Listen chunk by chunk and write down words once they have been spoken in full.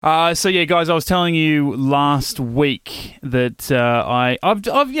So yeah, guys, I was telling you last week that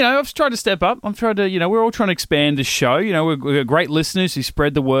I've tried to step up. I've tried to, we're all trying to expand the show. We've got great listeners who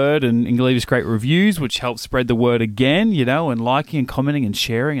spread the word and leave us great reviews, which helps spread the word again. And liking and commenting and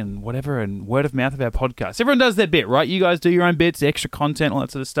sharing and whatever, and word of mouth of our podcast. Everyone does their bit, right? You guys do your own bits, extra content, all that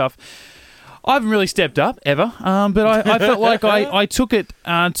sort of stuff. I haven't really stepped up ever, but I felt like I took it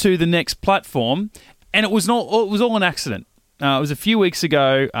to the next platform, and it was all an accident. It was a few weeks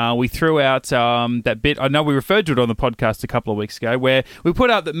ago. We threw out that bit. I know we referred to it on the podcast a couple of weeks ago, where we put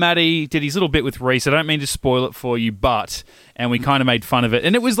out that Matty did his little bit with Reese. I don't mean to spoil it for you, and we kind of made fun of it.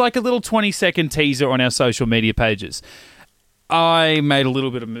 And it was like a little 20-second teaser on our social media pages. I made a little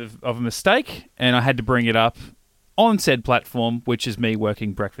bit of a mistake, and I had to bring it up on said platform, which is me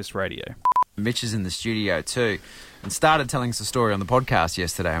working breakfast radio. Mitch is in the studio too, and started telling us a story on the podcast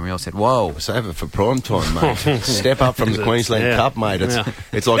yesterday, and we all said, whoa. Save it for prime time, mate. Step up from the Queensland Cup, mate.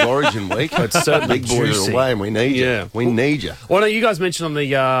 It's like Origin Week. It's certainly big boys juicy. are away, and we need you. We need you. Well, no, you guys mentioned on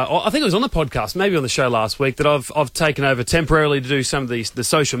the, I think it was on the podcast, maybe on the show last week, that I've taken over temporarily to do some of the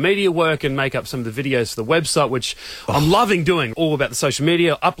social media work and make up some of the videos for the website, which I'm loving doing, all about the social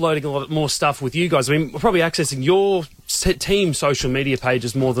media, uploading a lot more stuff with you guys. I mean, we're probably accessing your team social media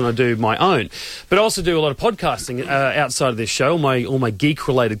pages more than I do my own, but I also do a lot of podcasting outside of this show, all my geek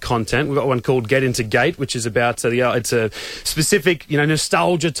related content. We've got one called Get Into Gate, which is about it's a specific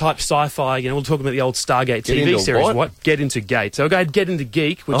nostalgia type sci-fi. We'll talk about the old Stargate TV series. What? Get Into Gate. So I go Get Into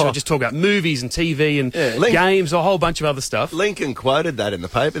Geek, which I just talk about movies and TV and games, a whole bunch of other stuff. Lincoln quoted that in the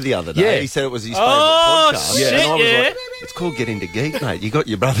paper the other day. Yeah. He said it was his favourite podcast. Shit, and I was yeah. like, it's called Get Into Geek, mate. You got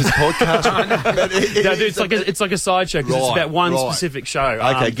your brother's podcast. No, dude, it's like a sideshow because it's about one specific show.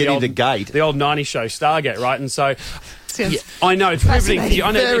 Okay, Get Into Gate. The old 90s show, Stargate, right? And so... Yeah, I know, it's riveting for you.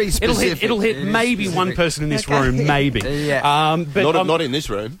 I know it'll hit maybe one person in this room, maybe. Yeah. But not in this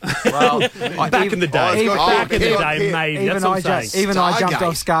room. Well, back in the day. Back in the day, maybe. That's what I'm saying. I jumped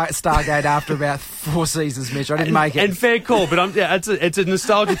off Stargate after about 4 seasons, Mitch. I didn't make it. And fair call, but it's a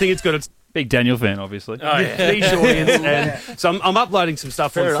nostalgia thing. It's got its... Big Daniel fan, obviously. Oh, yeah. Niche audience. And so I'm uploading some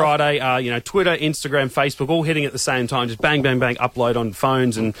stuff on Friday. Twitter, Instagram, Facebook, all hitting at the same time. Just bang, bang, bang, upload on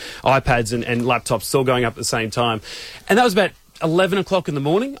phones and iPads and laptops, still going up at the same time. And that was about 11 o'clock in the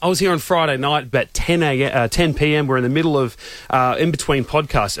morning. I was here on Friday night, about 10 p.m. We're in the middle of, in between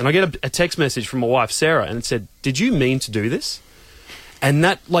podcasts. And I get a text message from my wife, Sarah, and it said, "Did you mean to do this?" And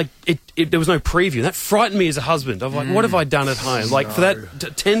that, there was no preview. That frightened me as a husband. I'm like, what have I done at home? For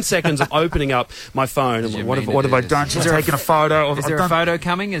that 10 seconds of opening up my phone, and what have I done? She's taken a photo. Is there a photo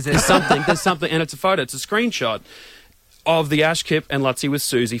coming? Is there something? There's something, and it's a photo. It's a screenshot of the Ash Kip and Lutzi with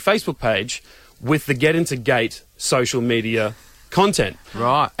Susie Facebook page with the Get Into Gate social media content.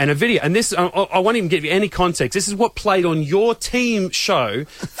 Right. And a video. And this, I won't even give you any context. This is what played on your team show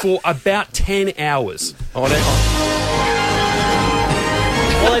for about 10 hours. Well,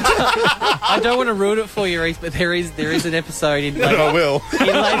 I don't want to ruin it for you, Reese, but there is an episode in... I will. Let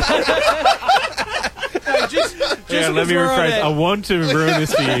me rephrase. I want to ruin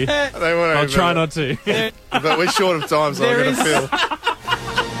this for you. I'll try not to. But we're short of time, so I'm going to feel...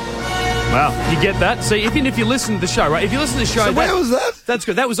 Wow, you get that? So even if you listen to the show, right? If you listen to the show... So where was that? That's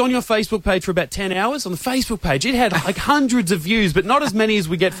good. That was on your Facebook page for about 10 hours. On the Facebook page, it had hundreds of views, but not as many as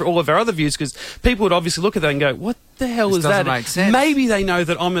we get for all of our other views, because people would obviously look at that and go, what the hell is that? Make sense. Maybe they know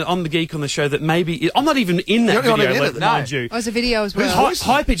that I'm the geek on the show, that maybe... I'm not even in that video, mind you. Oh, it's a video as well.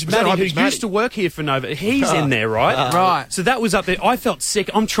 High Pitch Matty, who used to work here for Nova, he's in there, right? Right. So that was up there. I felt sick.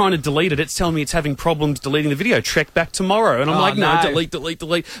 I'm trying to delete it. It's telling me it's having problems deleting the video. Check back tomorrow. And I'm no,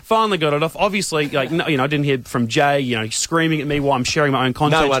 delete. Finally got it off. Obviously, I didn't hear from Jay, screaming at me while I'm sharing my own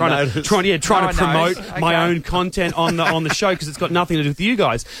content. Trying to promote my own content on the show, because it's got nothing to do with you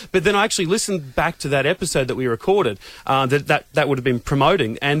guys. But then I actually listened back to that episode that we recorded, that would have been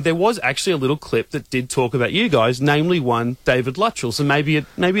promoting, and there was actually a little clip that did talk about you guys, namely one David Luttrell. So maybe it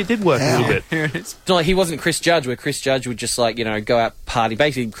did work a little bit. It's not like he wasn't Chris Judge, where Chris Judge would just go out party.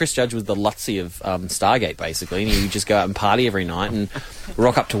 Basically, Chris Judge was the Lutzi of Stargate, basically, and he would just go out and party every night and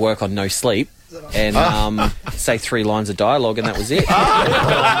rock up to work on no sleep and say 3 lines of dialogue, and that was it.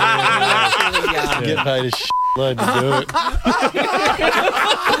 Get paid a load to do it.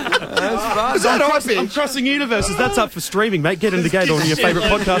 That's fun. I'm crossing universes. That's up for streaming, mate. Get Into Gate on your favourite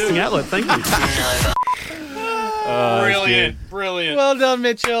podcasting outlet. Thank you. Brilliant. Well done,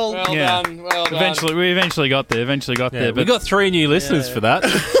 Mitchell. Well done. We eventually got there. But we got 3 new listeners for that.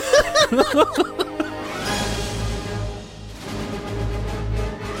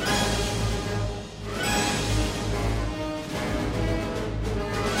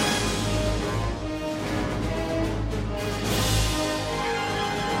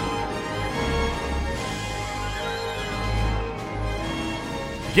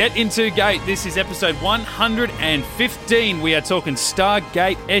 Get Into Gate. This is episode 115. We are talking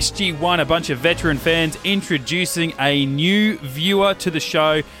Stargate SG-1, a bunch of veteran fans introducing a new viewer to the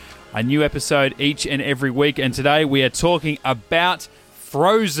show, a new episode each and every week. And today we are talking about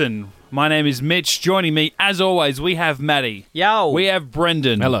Frozen. My name is Mitch. Joining me, as always, we have Maddie. Yo. We have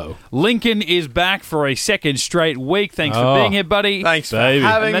Brendan. Hello. Lincoln is back for a second straight week. Thanks for being here, buddy. Thanks for And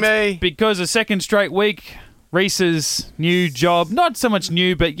having that's me. because a second straight week, Reese's new job, not so much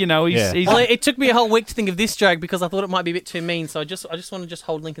new, but, you know, he's Well, it took me a whole week to think of this joke because I thought it might be a bit too mean. So I just want to just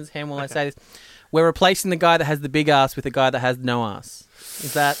hold Lincoln's hand while I say this. We're replacing the guy that has the big ass with the guy that has no ass.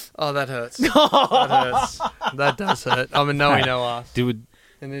 Is that? Oh, that hurts. That hurts. That does hurt. I'm a no ass.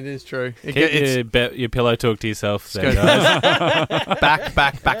 And it is true. Keep your pillow talk to yourself. There, good. guys.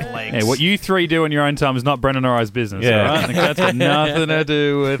 back legs. Yeah, what you three do in your own time is not Brendan or I's business. Yeah. All right? Like, that's got nothing to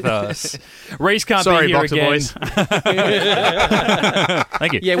do with us. Reese can't Sorry, be here Boxer again. Boys.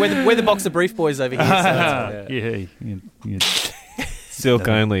 Thank you. Yeah, we're the boxer brief boys over here. So that's Yeah. Silk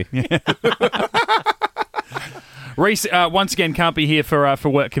only. Reese once again can't be here for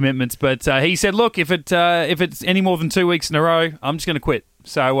work commitments, but he said, "Look, if it's any more than 2 weeks in a row, I'm just going to quit."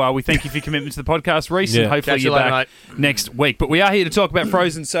 So we thank you for your commitment to the podcast, Reese, and hopefully Catch you you're later, back next week. But we are here to talk about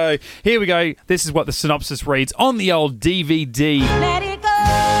Frozen, so here we go. This is what the synopsis reads on the old DVD. Let it go.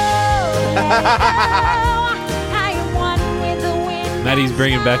 I am one with the wind. Maddie's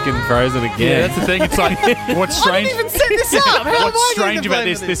bringing back in Frozen again. Yeah, that's the thing. It's like, what's strange? even set this up. What's strange about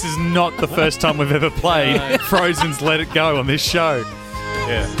this? This is not the first time we've ever played Frozen's Let It Go on this show.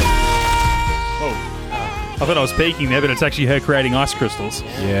 Yeah. Oh. I thought I was peeking there, but it's actually her creating ice crystals.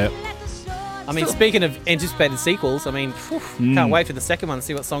 Yeah. I mean, speaking of anticipated sequels, I mean, can't wait for the second one to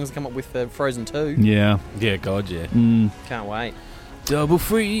see what songs come up with Frozen 2. Yeah. Yeah, God, yeah. Can't wait. Double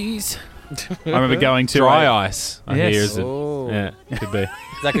freeze. I remember going to Dry ice. I Yes. hear is it. Oh. Yeah, could be. Is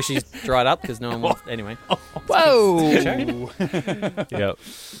that because she's dried up? Because no one wants... Anyway. Whoa! Yep.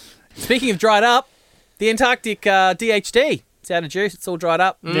 Speaking of dried up, the Antarctic DHD. It's out of juice. It's all dried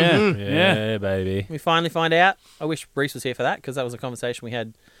up. Yeah. Yeah, baby. We finally find out. I wish Reese was here for that because that was a conversation we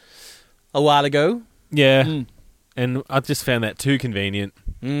had a while ago. Yeah. And I just found that too convenient.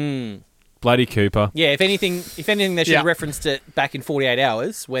 Bloody Cooper. Yeah, if anything, they should have referenced it back in 48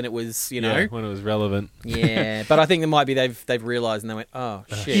 hours when it was, Yeah, when it was relevant. Yeah, but I think it might be they've realised and they went, oh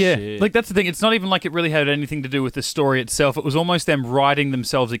shit. Yeah, Shit. like that's the thing. It's not even like it really had anything to do with the story itself. It was almost them writing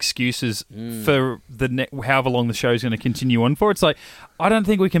themselves excuses for the however long the show's going to continue on for. It's like, I don't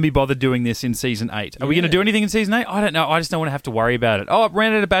think we can be bothered doing this in season 8. Are we going to do anything in season 8? I don't know. I just don't want to have to worry about it. Oh, it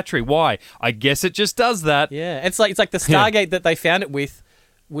ran out of battery. Why? I guess it just does that. Yeah, it's like the Stargate that they found it with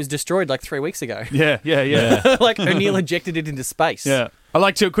was destroyed like 3 weeks ago. Yeah. Like O'Neill ejected it into space. Yeah. I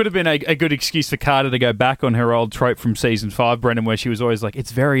like to. It could have been a good excuse for Carter to go back on her old trope from season 5, Brendan, where she was always like,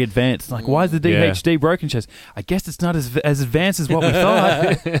 "It's very advanced." Like, why is the DHD broken? She says, "I guess it's not as advanced as what we thought."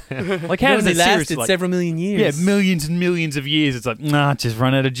 Like, how does it it lasted seriously? Like, several million years. yeah, millions and millions of years. It's like, nah, just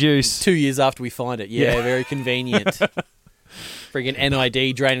run out of juice. 2 years after we find it. Yeah, very convenient. Friggin'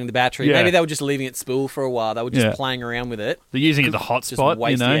 NID draining the battery. Yeah. Maybe they were just leaving it spool for a while. They were just Yeah. playing around with it. They're using it the hotspot, you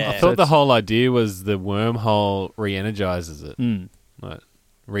waste- know. yeah. I thought the whole idea was the wormhole re-energizes it. Like,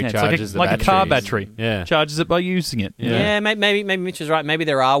 Yeah, it's recharges like a car batteries. battery. Yeah. Charges it by using it. Yeah, maybe Mitch is right. Maybe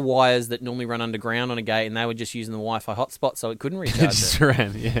there are wires that normally run underground on a gate, and they were just using the Wi-Fi hotspot, so it couldn't recharge just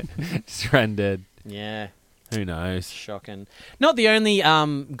it. ran dead. Yeah, Who knows? shocking. Not the only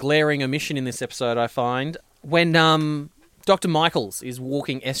glaring omission in this episode, I find. When Dr. Michaels is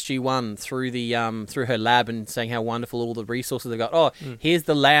walking SG-1 through the through her lab and saying how wonderful all the resources they've got. Oh, here's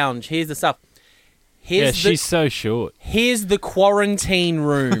the lounge. Here's the stuff. She's so short. Here's the quarantine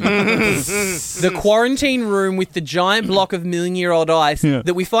room. The quarantine room with the giant block of million-year-old ice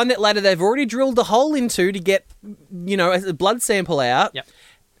that we find that later they've already drilled a hole into to get, a blood sample out. Yep.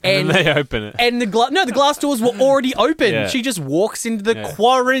 And then they open it. And the glass doors were already open. Yeah. She just walks into the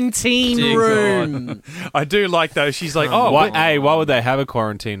quarantine Dear room. I do like though. She's like, why would they have a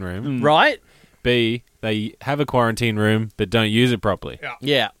quarantine room? Right? B, they have a quarantine room but don't use it properly.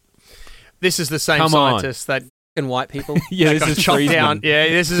 Yeah. This is the same Come on. scientist that And white people. Yeah, got this is chopped Friesman. down. Yeah,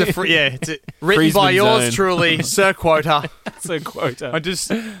 this is it's written by Friesman yours zone. truly, Sir Quota. So quota.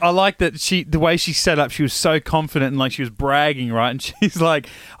 I like that the way she set up, she was so confident and like she was bragging, right? And she's like,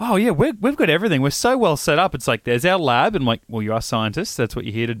 "Oh yeah, we've got everything. We're so well set up. It's like there's our lab, and I'm like, well, you are scientists. That's what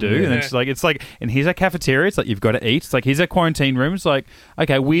you're here to do." Yeah. And then she's like, "It's like, and here's our cafeteria. It's like you've got to eat. It's like here's our quarantine room. It's like,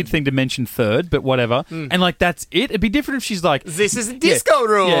 okay, weird thing to mention third, but whatever." And like that's it. It'd be different if she's like, This is a disco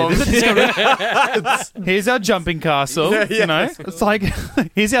room. Yeah, this is a disco room. Here's our jumping castle. You know, it's like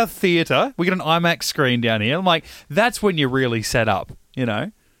here's our theater. We got an IMAX screen down here. I'm like, that's when you're really set up. You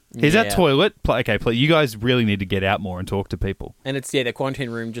know, Is that Yeah. toilet? Okay, please. You guys really need to get out more and talk to people. And it's, the quarantine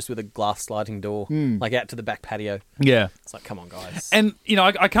room just with a glass sliding door, like out to the back patio. Yeah. It's like, come on, guys. And,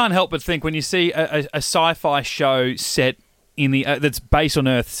 I can't help but think when you see a sci-fi show set in the that's based on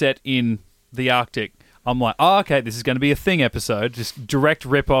Earth, set in the Arctic, I'm like, oh, okay, this is going to be a Thing episode. Just direct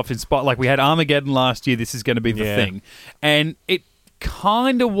rip-off. Like we had Armageddon last year. This is going to be the Thing. And it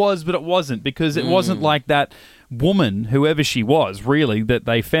kind of was, but it wasn't, because it wasn't like that woman, whoever she was, really, that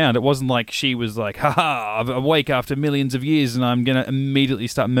they found. It wasn't like she was like, haha, I'm awake after millions of years and I'm going to immediately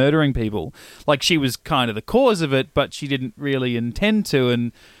start murdering people. Like, she was kind of the cause of it, but she didn't really intend to,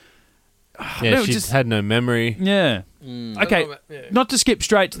 and she just had no memory. Yeah. Okay, not to skip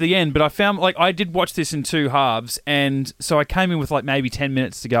straight to the end, but I found, like, I did watch this in two halves, and so I came in with like maybe 10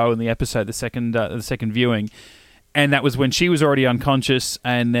 minutes to go in the episode, the second viewing. And that was when she was already unconscious,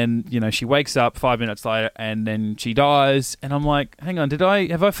 and then, she wakes up 5 minutes later, and then she dies. And I'm like, hang on,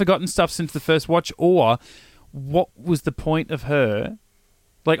 have I forgotten stuff since the first watch? Or what was the point of her?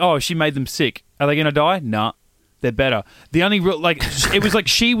 Like, oh, she made them sick. Are they going to die? Nah, they're better. The only real, like, it was like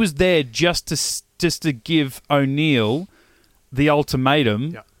she was there just to give O'Neill the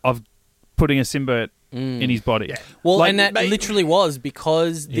ultimatum of putting a symbiote in his body. Yeah. Well, like, and that literally was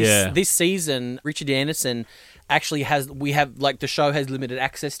because this season, Richard Anderson actually the show has limited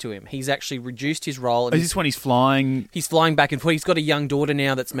access to him. He's actually reduced his role. Is this when he's flying? He's flying back and forth. He's got a young daughter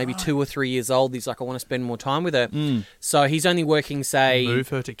now that's maybe 2 or 3 years old. He's like, I want to spend more time with her. So he's only working, say... Move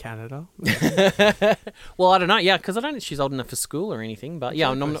her to Canada? Well, I don't know. Yeah, because I don't think she's old enough for school or anything. But yeah,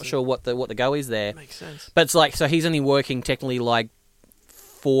 I'm not sure what the go is there. Makes sense. But it's like, so he's only working technically like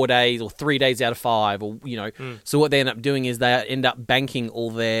 4 days or 3 days out of 5, or So what they end up doing is they end up banking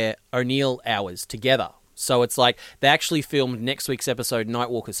all their O'Neill hours together. So it's like they actually filmed next week's episode,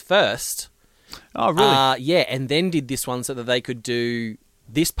 Nightwalkers, first. Oh, really? Yeah, and then did this one so that they could do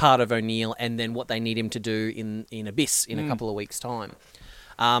this part of O'Neill and then what they need him to do in Abyss in a couple of weeks' time.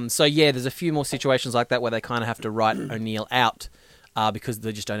 So yeah, there's a few more situations like that where they kind of have to write O'Neill out because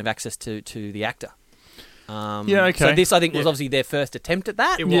they just don't have access to the actor. Okay. So this, I think, was obviously their first attempt at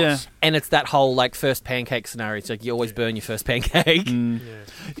that. It was. Yeah. And it's that whole, like, first pancake scenario. It's like you always burn your first pancake.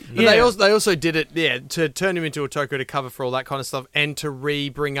 But they also did it, to turn him into a Otoko, to cover for all that kind of stuff, and to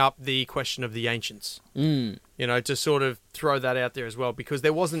bring up the question of the ancients. To sort of throw that out there as well, because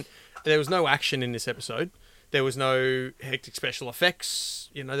there was no action in this episode. There was no hectic special effects.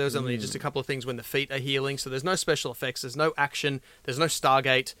 There was only just a couple of things when the feet are healing. So there's no special effects. There's no action. There's no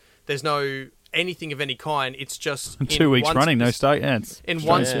Stargate. There's no anything of any kind. It's just 2 weeks running, no Stargate. In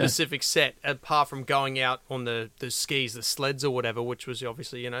one specific set, apart from going out on the skis, the sleds or whatever, which was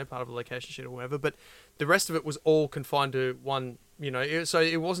obviously, part of the location shoot or whatever. But the rest of it was all confined to one, so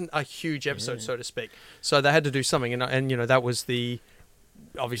it wasn't a huge episode, so to speak. So they had to do something. And that was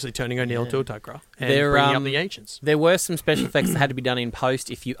obviously turning O'Neill to a Tok'ra and bringing up the ancients. There were some special effects that had to be done in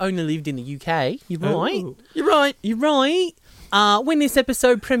post if you only lived in the UK. You're right. Oh. You're right. When this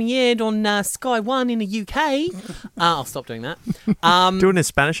episode premiered on Sky One in the UK, I'll stop doing that. Doing a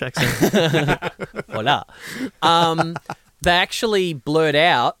Spanish accent. Voila. They actually blurred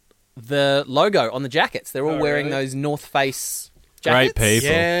out the logo on the jackets. They're all wearing those North Face jackets. Great people.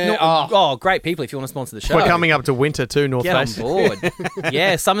 Yeah. Great people if you want to sponsor the show. We're coming up to winter too, North Face. Get on board.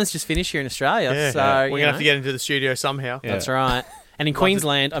 Yeah, summer's just finished here in Australia. Yeah. So We're going to have to get into the studio somehow. Yeah. That's right. And in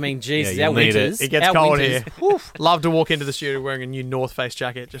Queensland, I mean, geez, our winters. It gets cold here. Love to walk into the studio wearing a new North Face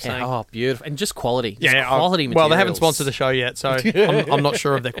jacket, just saying. Oh, beautiful. And just quality. Quality materials. Well, they haven't sponsored the show yet, so I'm not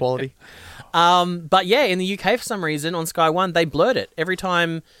sure of their quality. But yeah, in the UK, for some reason, on Sky One, they blurred it. Every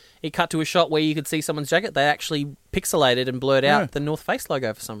time it cut to a shot where you could see someone's jacket, they actually pixelated and blurred out the North Face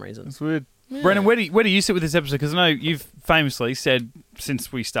logo for some reason. That's weird. Yeah. Brendan, where do you sit with this episode? Because I know you've famously said,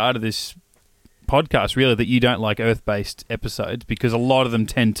 since we started this podcast, really, that you don't like Earth-based episodes because a lot of them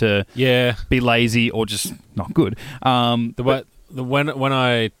tend to be lazy or just not good. To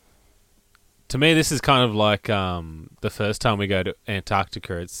me, this is kind of like the first time we go to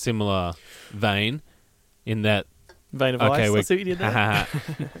Antarctica. It's similar vein in that vein of ice. I see what you did there.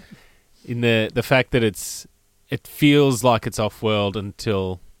 In the fact that it feels like it's off-world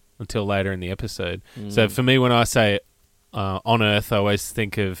until later in the episode. So for me, when I say on Earth, I always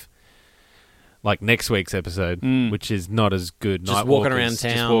think of like next week's episode, which is not as good. Just walking around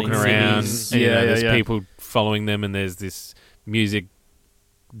town. Just walking around. There's people following them, and there's this music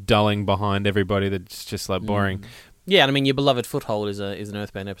dulling behind everybody that's just like boring. Yeah, and I mean, your beloved Foothold is an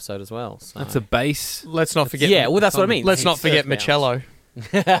Earthbound episode as well. So. That's a base. Let's not forget. Yeah, well, that's what I mean. Let's not forget Michello.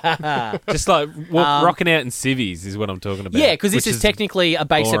 Just like rocking out in civvies is what I'm talking about. Yeah, because this which is technically a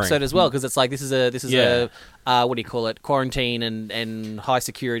base boring. episode as well. Because it's like this is Yeah. a what do you call it? Quarantine and high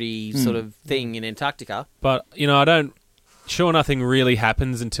security sort of thing in Antarctica. But I don't. Sure, nothing really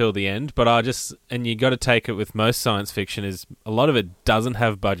happens until the end. But and you got to take it with most science fiction is a lot of it doesn't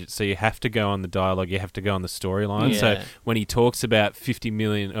have budget, so you have to go on the dialogue, you have to go on the storyline. Yeah. So when he talks about 50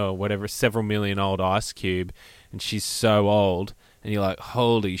 million or whatever, several million old ice cube, and she's so old, and you're like,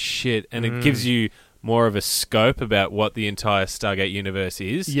 holy shit, and it gives you more of a scope about what the entire Stargate universe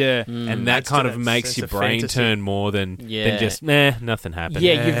is. Yeah. And that Adds to kind of that makes sense your of brain fantasy. turn more than just, nothing happened.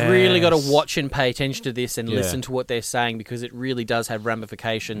 Yeah, you've really got to Yes. watch and pay attention to this and Yeah. listen to what they're saying because it really does have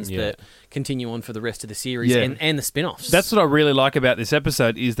ramifications Yeah. that continue on for the rest of the series Yeah. and the spin-offs. That's what I really like about this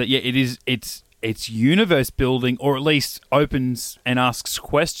episode is that it's universe building, or at least opens and asks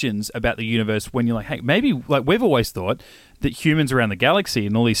questions about the universe. When you're like, hey, maybe like we've always thought that humans around the galaxy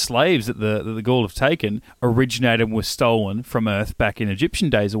and all these slaves that the Goa'uld have taken originated and were stolen from Earth back in Egyptian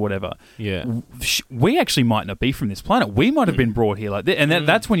days or whatever. Yeah. We actually might not be from this planet. We might have been brought here like this. And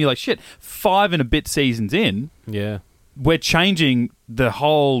that's when you're like, shit, 5 and a bit seasons in, Yeah. we're changing the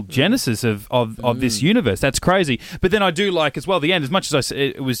whole genesis of this universe. That's crazy. But then I do like as well the end, as much as I said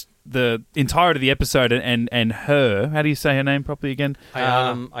it was the entirety of the episode and her, how do you say her name properly again?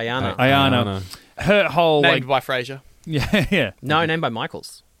 Ayana. Ayana. Her whole Named like by Frasier. yeah. No, named by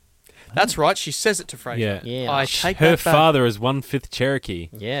Michaels. That's right. She says it to Frasier. Yeah. Yeah. I take Her that back. father is 1/5 Cherokee.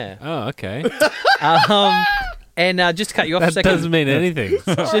 Yeah. Oh, okay. And just to cut you off That a second. doesn't mean anything.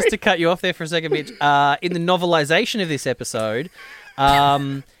 Just to cut you off there for a second, Mitch. In the novelization of this episode,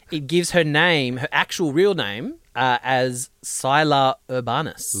 it gives her name, her actual real name, as Scylla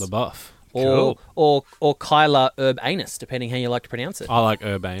Urbanus. LaBeouf. Or Kyla Urbanus, depending how you like to pronounce it. I like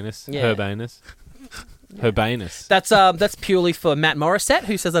Urbanus. Yeah. Herbanus. That's purely for Matt Morissette,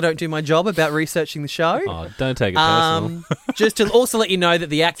 who says I don't do my job about researching the show. Oh, don't take it personal. Just to also let you know that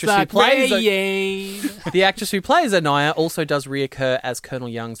the actress who plays Anaya also does reoccur as Colonel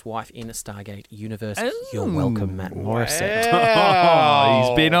Young's wife in a Stargate universe. You're welcome, Matt Morissette. Oh,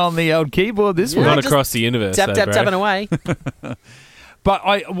 he's been on the old keyboard this Yeah, one. Not just across the universe. though, bro. Tapping away.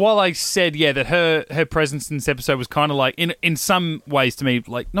 But while I said that her presence in this episode was kind of like in some ways to me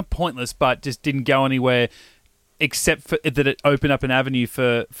like not pointless, but just didn't go anywhere except for that it opened up an avenue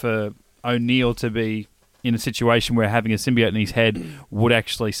for O'Neill to be in a situation where having a symbiote in his head would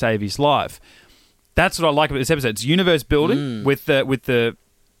actually save his life. That's what I like about this episode. It's universe building with the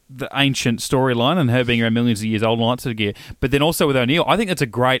ancient storyline and her being around millions of years old and all that sort of gear. But then also with O'Neill, I think that's a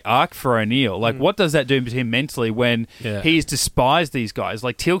great arc for O'Neill. Like, what does that do to him mentally when he's despised these guys?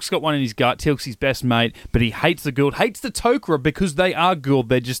 Like, Teal'c's got one in his gut. Teal'c's his best mate, but he hates the Goa'uld, hates the Tok'ra because they are Goa'uld.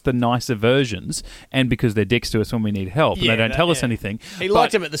 They're just the nicer versions, and because they're dicks to us when we need help, and they don't tell us anything. He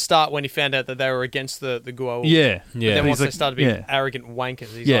liked him at the start when he found out that they were against the Goa'uld. Yeah. But then once He's they started being arrogant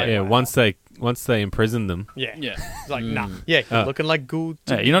wankers, he's Yeah, like, Yeah, wow. once they imprison them. Yeah. He's like, nah. Yeah, you're looking like Goa'uld.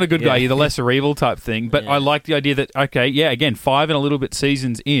 Yeah, you're not a good guy. You're the lesser evil type thing. But Yeah. I like the idea that, again, 5 and a little bit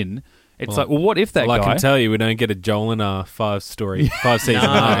seasons in, it's like, well, what if that Well, guy... I can tell you, we don't get a Joel in our 5-season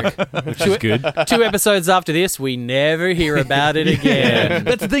arc, which is good. 2 episodes after this, we never hear about it again.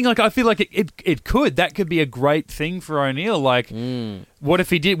 That's the thing. Like, I feel like it could. That could be a great thing for O'Neill. Like, what if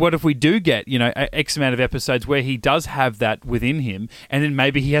he did? What if we do get X amount of episodes where he does have that within him, and then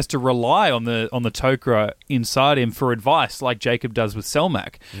maybe he has to rely on the Tok'ra inside him for advice, like Jacob does with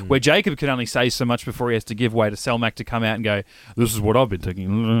Selmak, where Jacob can only say so much before he has to give way to Selmak to come out and go, "This is what I've been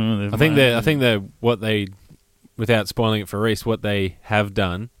thinking." I think that what they, without spoiling it for Reese, what they have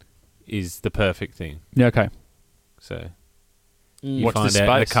done is the perfect thing. Yeah. Okay. So you Watch find this out in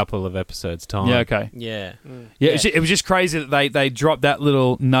a space. couple of episodes' time. Yeah. Okay. Yeah. Yeah, it was just crazy that they dropped that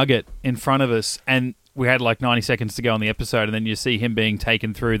little nugget in front of us, and we had like 90 seconds to go on the episode, and then you see him being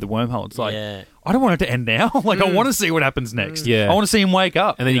taken through the wormhole. It's like, Yeah. I don't want it to end now. Like, I want to see what happens next. Yeah. I want to see him wake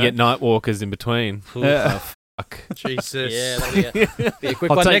up. And then you get night walkers in between. Fuck. Jesus. Yeah, that'll be a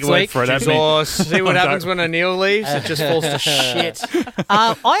quick I'll one take next your word week. for it. That'd be- Or see what happens when O'Neill leaves. It just falls to shit.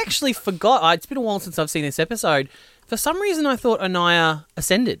 I actually forgot. It's been a while since I've seen this episode. For some reason, I thought Anaya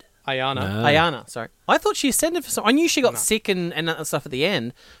ascended. Ayana. No. Ayana, sorry. I thought she ascended for some... I knew she got sick and that stuff at the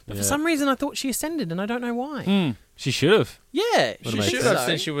end, but for some reason I thought she ascended, and I don't know why. She should have. Yeah, What she makes Should should have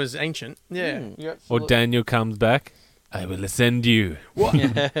since she was ancient. Yeah. Or Daniel comes back. I will ascend you.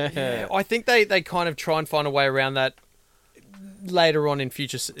 I think they kind of try and find a way around that later on in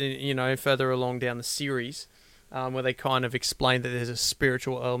future, further along down the series, where they kind of explain that there's a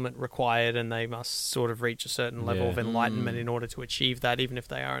spiritual element required and they must sort of reach a certain level of enlightenment in order to achieve that, even if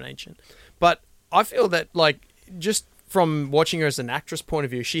they are an ancient. But I feel that, like, just from watching her as an actress point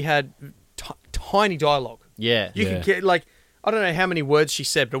of view, she had tiny dialogue. Yeah. You could get, like, I don't know how many words she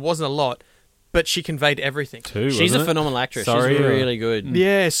said, but it wasn't a lot. But she conveyed everything. She's a phenomenal actress. Sorry, She's really good.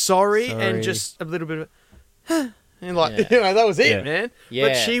 Yeah, sorry, Sorry. and just a little bit of, and like that was it, Yeah. man.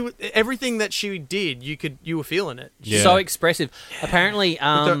 Yeah. But everything that she did, you were feeling it. Yeah. So expressive. Apparently,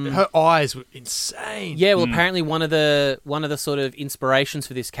 Her eyes were insane. yeah. Well, apparently one of the sort of inspirations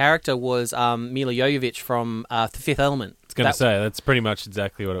for this character was Mila Jovovich from The Fifth Element. I was going to say, that's pretty much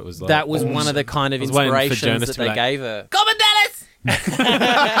exactly what it was like. That was one of the kind of I was waiting for inspirations Jonas that to be they like, gave her. Come on, Dallas!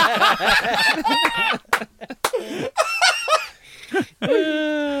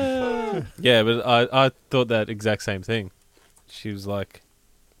 Yeah, but I thought that exact same thing. She was like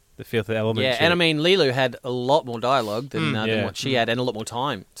the Fifth Element. Yeah, chick. and I mean, Lilu had a lot more dialogue than Yeah. what she had, and a lot more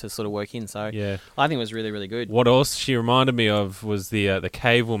time to sort of work in. So Yeah. I think it was really, really good. What else she reminded me of was the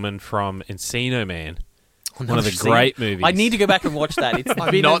cave woman from Encino Man. One of the great movies. I need to go back and watch that. It's I've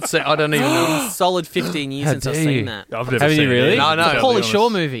been not seen. I don't even know. a solid 15 years How since I've dare seen you. that. I've never Haven't seen you really? it. No, no. To be Pauly honest.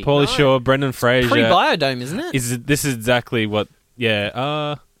 Shore movie. Pauly Shore, Brendan Fraser. Pre-Biodome, isn't it? This is exactly what?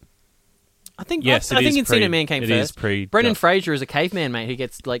 Yeah. I think Yes, I it think is Encino Man came it first. is pre- Brendan Fraser is a caveman, mate, who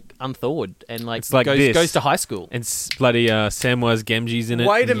gets like unthawed and like, It's like this. goes to high school. And bloody Samwise Gamgee's in it.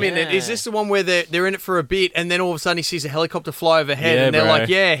 Wait a minute. Yeah. Is this the one where they're in it for a bit, and then all of a sudden he sees a helicopter fly overhead, Yeah, and they're bro. like,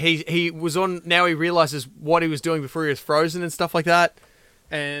 "Yeah, he was on." Now he realizes what he was doing before he was frozen and stuff like that.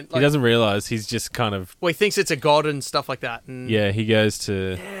 And He like, doesn't realise he's just kind of well, he thinks it's a god and stuff like that. And he goes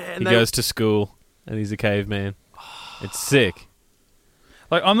to and he goes to school and he's a caveman. It's sick.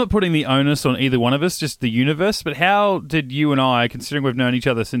 Like, I'm not putting the onus on either one of us, just the universe, but how did you and I, considering we've known each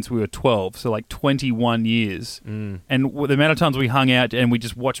other since we were 12, so like 21 years, and the amount of times we hung out and we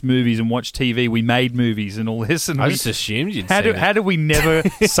just watched movies and watched TV, we made movies and all this, and I we, just assumed you'd how seen it. did we never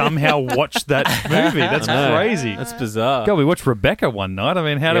somehow watch that movie? That's I know. crazy. That's bizarre. God, we watched Rebecca one night. I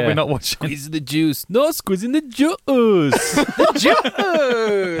mean, how did Yeah. we not watch it? Squeeze the juice. No, squeezing the juice.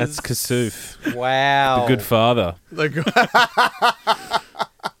 That's Kasuf, Wow. the good father, Like,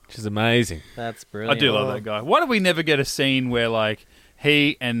 which is amazing. That's I brilliant. do love that guy. Why did we never get a scene where, like,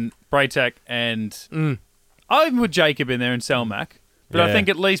 he and Braytak and... I even put Jacob in there and Selmac, but I Yeah. think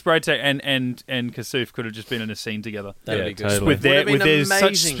at least Braytak and Kasuf could have just been in a scene together. That'd Yeah, be good. totally. With their, Would have with been their such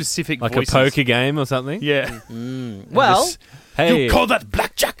amazing. specific Like voices. a poker game or something. Yeah. Well, Just, hey, You call that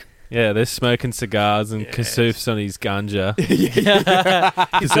blackjack? yeah, they're smoking cigars and Kasuf's on his ganja.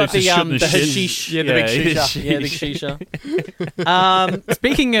 he's got the shooting the shit. hashish. yeah, the big Yeah, shisha. Yeah, big shisha.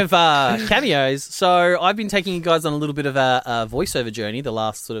 Speaking of cameos, so I've been taking you guys on a little bit of a voiceover journey the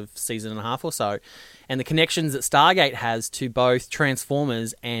last sort of season and a half or so, and the connections that Stargate has to both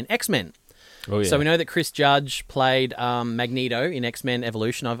Transformers and X-Men. Oh yeah. So we know that Chris Judge played Magneto in X-Men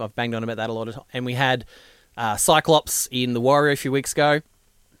Evolution. I've banged on about that a lot of time. And we had Cyclops in The Warrior a few weeks ago,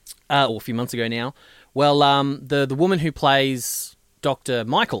 or a few months ago now. Well, the woman who plays Dr.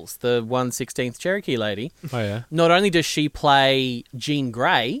 Michaels, the 1/16th Cherokee lady, Oh yeah. not only does she play Jean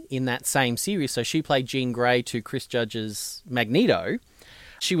Grey in that same series, so she played Jean Grey to Chris Judge's Magneto.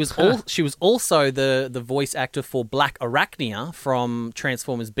 She was also the voice actor for Black Arachnia from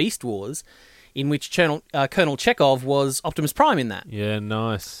Transformers Beast Wars, in which Colonel Chekhov was Optimus Prime in that. Yeah,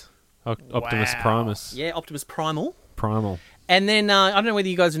 nice. Optimus Wow. Primus. Yeah, Optimus Primal. Primal. And then I don't know whether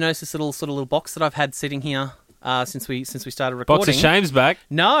you guys have noticed this little box that I've had sitting here since we started recording. Box of Shame's back.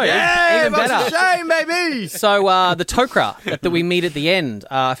 No, Yeah, even that's better. a shame, baby. So the Tok'ra that we meet at the end,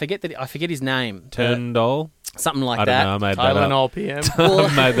 I forget his name. Turndall. Something like I don't that. know. I made that up. Tylenol PM. Well,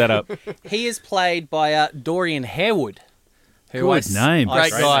 I made that up. he is played by Dorian Harewood. Who Good name.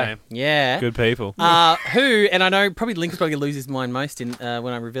 Great guy. name. Yeah. Good people. Who, and I know probably Link's probably going to lose his mind most in when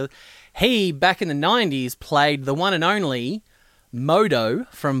I reveal it. He, back in the 90s, played the one and only Modo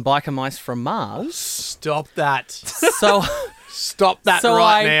from Biker Mice from Mars. Stop that. So, Stop that So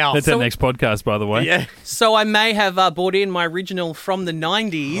right I- now. That's So- our next podcast, by the way. Yeah. so I may have brought in my original from the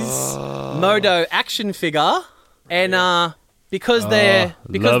 90s Modo action figure, and because they're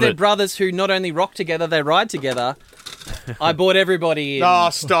love it. brothers who not only rock together, they ride together. I bought everybody in. Oh,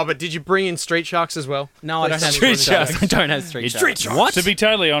 stop it. Did you bring in Street Sharks as well? No, I don't have Street Street Sharks. Sharks. I don't have Street Sharks. What? To be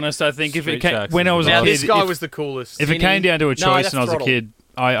totally honest, I think if it Street came, Sharks when I is was the a Now, kid, this guy if, was the coolest. if it came down to a No, choice that's when I was a Throttle. kid,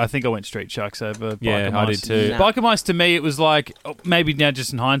 I think I went Street Sharks over Yeah, Biker I Mice. did too. Nah. Biker Mice, to me, it was like, maybe now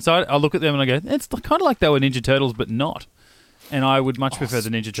just in hindsight, I look at them and I go, it's kind of like they were Ninja Turtles, but not. And I would much prefer the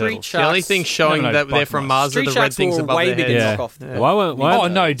Ninja Street Turtles. Sharks. The only thing showing No, that they're Biker from Mice. Mars are Street the red Sharks things were above way their bigger heads. Yeah. knockoff. Why weren't Oh,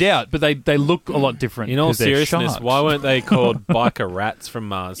 no doubt, but they look a lot different. In all 'cause they're seriousness, sharks. why weren't they called biker rats from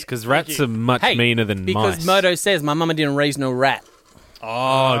Mars? Because rats are much Hey, meaner than because mice. Modo says my mama didn't raise no rat.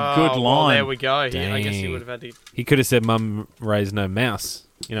 Oh, good well, line. there we go. Yeah, I guess he Dang. would have had to. He could have said, "Mum raised no mouse."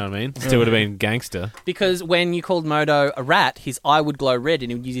 You know what I mean? Still would have been gangster. Because when you called Modo a rat, his eye would glow red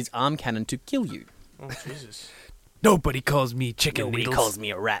and he would use his arm cannon to kill you. Oh, Jesus. Nobody calls me chicken Nobody needles. calls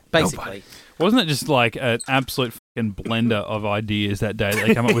me a rat, basically. Wasn't it just like an absolute fucking blender of ideas that day that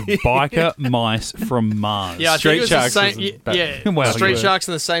they come up with biker mice from Mars? Yeah, I Street think it was Sharks the same. wasn't bad. Yeah, Well, Street yeah. Sharks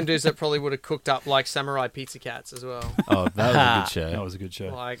and the same dudes that probably would have cooked up like Samurai Pizza Cats as well. Oh, that was a good show. That was a good show.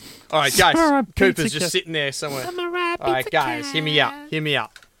 Like, all right, guys, Samurai Cooper's Pizza just Cat. sitting there somewhere. All right, guys, hear me out. Hear me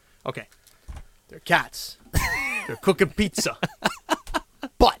out. Okay, they're cats. They're cooking pizza.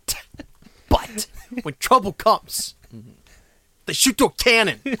 But when trouble comes, they shoot through a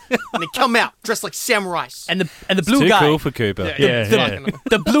cannon and they come out dressed like samurais. And the blue Too guy, cool for Cooper. Yeah, the- yeah.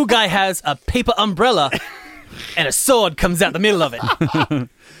 the blue guy has a paper umbrella and a sword comes out the middle of it.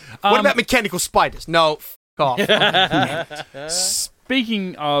 What about mechanical spiders? No, off.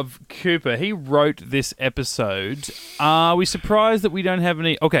 Speaking of Cooper, he wrote this episode. Are we surprised that we don't have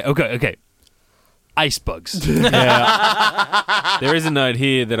any? Okay. Ice bugs. Yeah. There is a note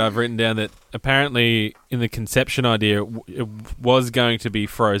here that I've written down that apparently in the conception idea it was going to be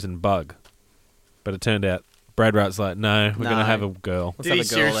frozen bug, but it turned out Brad Wright's like, no, we're going to have a girl. Let's Did he have a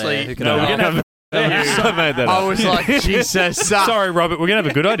girl seriously? there who can No, we're help. gonna have. I made that I up. was like, Jesus. Sorry, Robert. We're gonna have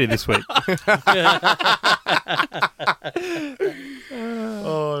a good idea this week.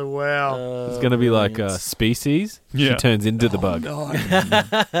 Oh, wow. It's going to be like a species. Yeah. She turns into the bug.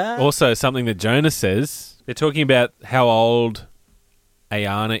 Also, something that Jonas says, they're talking about how old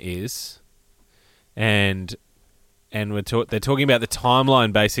Ayana is, and they're talking about the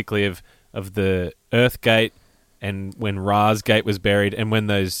timeline basically of the Earth Gate and when Ra's Gate was buried and when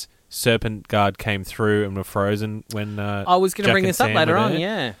those Serpent Guard came through and were frozen when I was going to Jack bring and this up Sam later were on, there.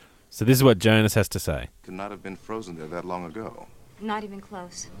 yeah. So this is what Jonas has to say. Could not have been frozen there that long ago. Not even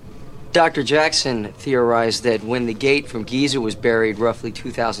close. Dr. Jackson theorized that when the gate from Giza was buried roughly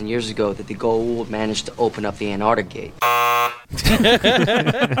 2,000 years ago, that the Goa'uld managed to open up the Antarctic Gate.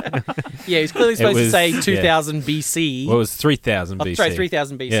 Yeah, he was clearly supposed to was- say yeah. 2000 BC. Well, it was 3,000 Oh, BC. sorry,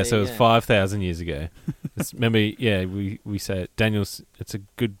 3000 BC. Yeah, so it was yeah. 5,000 years ago. Remember, yeah, we say it. Daniel's. It's a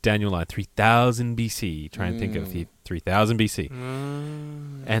good Daniel line. 3,000 BC. Try and think of the 3,000 BC,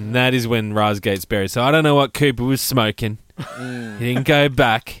 and that is when Ra's Gate's buried. So I don't know what Cooper was smoking. He didn't go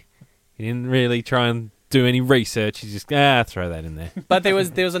back. He didn't really try and do any research. He just throw that in there. But there was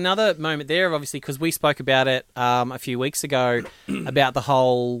another moment there, obviously, because we spoke about it a few weeks ago about the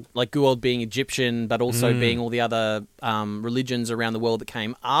whole like Goa'uld being Egyptian, but also being all the other religions around the world that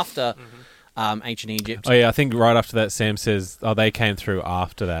came after ancient Egypt. Oh yeah, I think right after that, Sam says, "Oh, they came through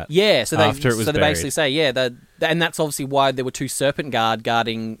after that." Yeah, so they After it was they buried. basically say, yeah, and that's obviously why there were two Serpent Guard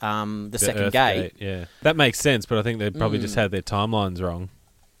guarding the second Earth gate. Yeah, that makes sense. But I think they probably just had their timelines wrong.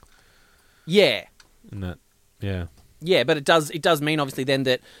 Yeah, And that, yeah. yeah, but it does mean obviously then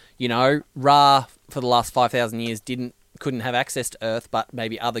that Ra for the last 5,000 years couldn't have access to Earth, but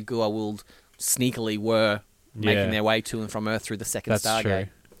maybe other Goa'uld sneakily were Yeah. making their way to and from Earth through the second That's Stargate. true.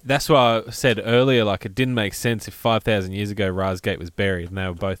 That's why I said earlier, like, it didn't make sense if 5,000 years ago Ra's Gate was buried and they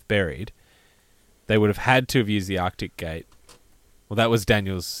were both buried. They would have had to have used the Arctic Gate. Well, that was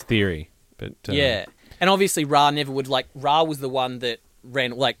Daniel's theory. But Yeah, and obviously Ra never would Ra was the one that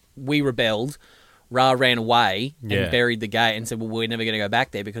ran. Like we rebelled, Ra ran away and Yeah. buried the gate and said, "Well, we're never going to go back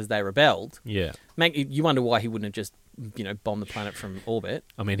there because they rebelled." Yeah. You wonder why he wouldn't have just bombed the planet from orbit.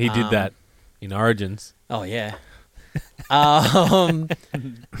 I mean, he did that in Origins. Oh yeah.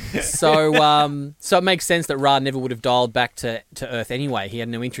 So it makes sense that Ra never would have dialed back to Earth anyway. He had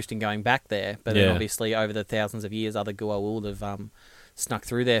no interest in going back there. But then Yeah. obviously over the thousands of years, other Goa'uld have snuck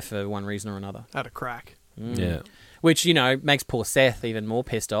through there for one reason or another. Had a crack. Yeah. Which makes poor Seth even more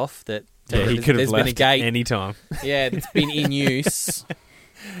pissed off that Yeah, he could have there's left been a gate. any time. Yeah, it's been in use.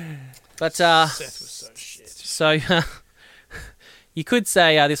 But Seth was so shit. so you could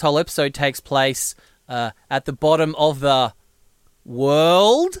say this whole episode takes place at the bottom of the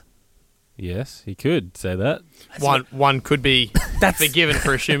world. Yes, he could say that. One could be forgiven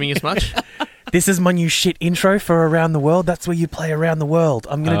for assuming as much. This is my new shit intro for Around the World. That's where you play Around the World.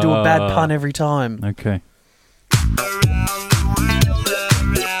 I'm going to do a bad pun every time. Okay.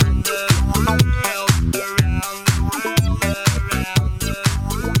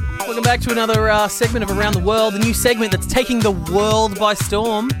 Welcome back to another segment of Around the World, a new segment that's taking the world by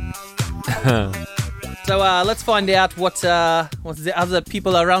storm. So let's find out what the other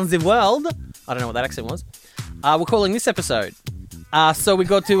people around the world. I don't know what that accent was. We're calling this episode. So we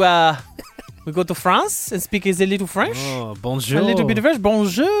go to France and speak a little French. Oh, bonjour. A little bit of French.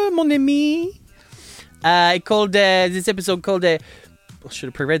 Bonjour, mon ami. This episode called should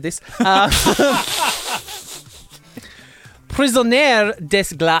have pre-read this. Prisonnier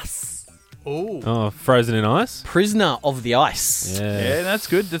des glaces. Oh, frozen in ice? Prisoner of the ice. Yeah, that's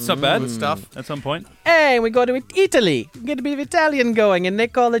good. That's not bad. Good stuff. That's on point. Hey, we go to Italy. We get a bit of Italian going, and they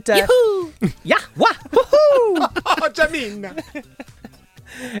call it Yahoo! Yeah, wah, woohoo! Oh, Jamina.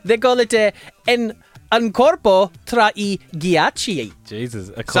 They call it un corpo tra I ghiacci. Jesus.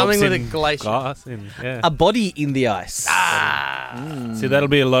 A corpse Something with in a glacier. glass yeah. A body in the ice. See, that'll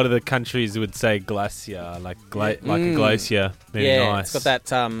be a lot of the countries would say glacier, like a glacier. Meaning Yeah, ice. it's got that,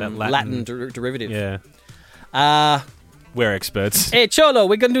 That Latin derivative. Yeah. We're experts. Hey, Cholo,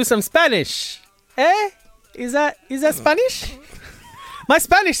 we're gonna do some Spanish. Eh? Is that Spanish? My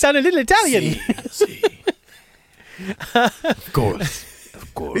Spanish sound a little Italian. Of course.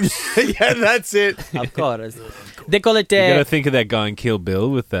 Yeah, that's it. Of course. They call it. You gotta think of that guy in Kill Bill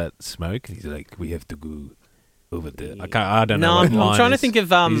with that smoke. He's like, we have to go over there. I don't know. No, what I'm line trying to is. think of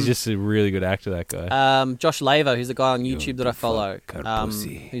He's just a really good actor. That guy. Josh Lavo, who's the guy on YouTube that I follow,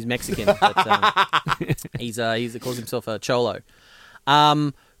 who's Mexican, but he calls himself a cholo.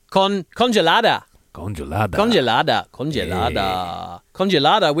 Congelada,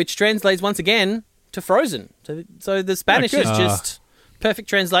 which translates once again to frozen. So the Spanish is just perfect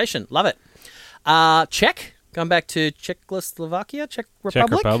translation. Love it. Czech, going back to Czechoslovakia, Czech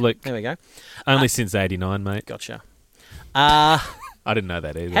Republic. There we go. Only since '89, mate. Gotcha. I didn't know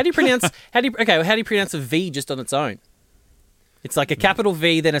that either. How do you pronounce a V just on its own? It's like a capital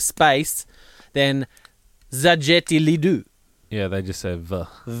V, then a space, then Zageti Lidu. Yeah, they just say V.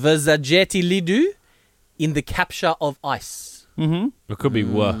 The Zageti Lidu in the capture of ice. Mm-hmm. It could be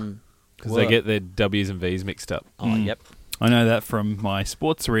W, because they get their W's and V's mixed up. Oh, yep. I know that from my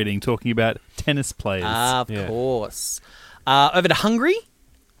sports reading, talking about tennis players. Of course. Over to Hungary.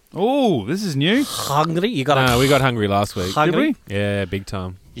 Oh, this is new. Hungary. You got No, we got hungry last week. Hungary? Did we? Yeah, big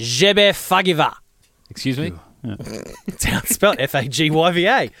time. Jebe Fagiva. Excuse me? It's how it's spelled.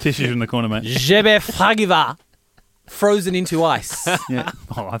 Fagyva. Tissues in the corner, mate. Jebe Fagiva. Frozen into ice. Yeah.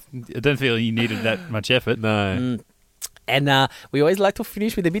 Oh, I don't feel you needed that much effort. No. And we always like to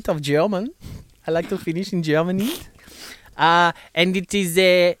finish with a bit of German. I like to finish in Germany. And it is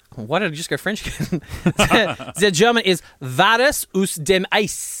why did I just go French again? The German is Virus aus dem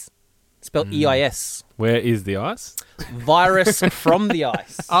Eis. Spelled E-I-S. Where is the ice? Virus from the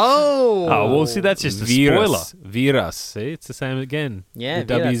ice. Oh, well, see, that's just a spoiler. Virus. See, it's the same again. Yeah, the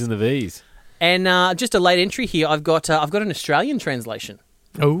W's virus. and the V's. And just a late entry here. I've got an Australian translation.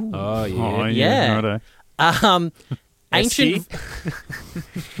 Oh, yeah. Yeah. Righto. Ancient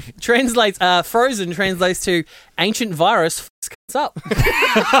translates frozen translates to ancient virus f***s up.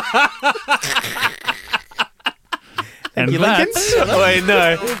 And you, that's... Wait,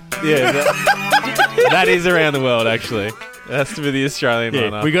 no. Yeah, that is around the world, actually. It has to be the Australian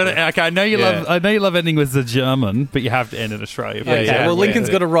one. Yeah, we got to. Okay, I know you Yeah. love ending with the German, but you have to end in Australia. Okay, yeah. well, Lincoln's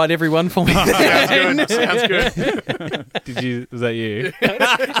got to write every one for me. Sounds good. Was that you?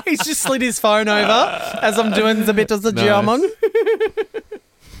 He's just slid his phone over as I'm doing the bit of the German.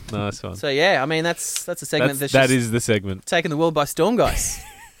 Nice one. So yeah, I mean that's a segment that's that just is the segment. taking the world by storm, guys.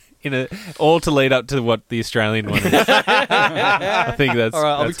 All to lead up to what the Australian one is. I think that's All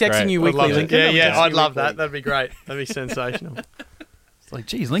right, I'll be that's texting great. you weekly, Lincoln. Yeah, I'd love that. That'd be great. That'd be sensational. It's like,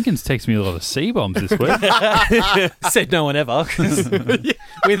 geez, Lincoln's texting me a lot of C-bombs this week. Said no one ever. 'Cause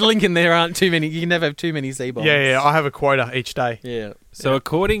with Lincoln, there aren't too many. You can never have too many C-bombs. Yeah, I have a quota each day. Yeah. So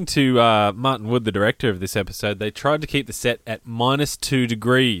according to Martin Wood, the director of this episode, they tried to keep the set at -2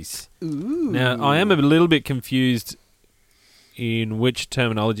 degrees. Ooh. Now, I am a little bit confused in which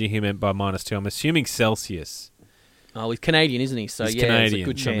terminology he meant by -2. I'm assuming Celsius. Oh, he's Canadian, isn't he? So He's yeah, Canadian. there's a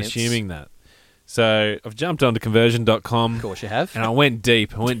good chance. I'm assuming that. So I've jumped onto conversion.com. Of course you have. And I went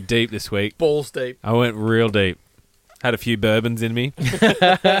deep. I went deep this week. Balls deep. I went real deep. Had a few bourbons in me.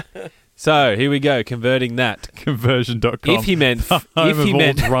 So here we go, converting that. Conversion.com. If he meant,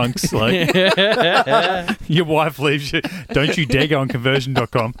 drunks, like your wife leaves you, don't you dare go on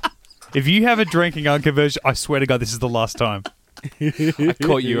conversion.com. If you have a drinking on conversion, I swear to God, this is the last time. I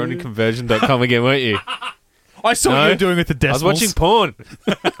caught you on conversion.com again, weren't you? I saw what you were doing with the I was decimals. watching porn.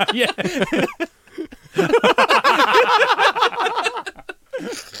 Yeah.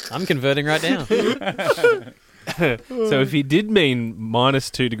 I'm converting right now. So if he did mean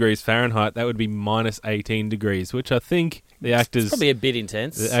 -2 degrees Fahrenheit, that would be -18 degrees, which I think the actors Probably a bit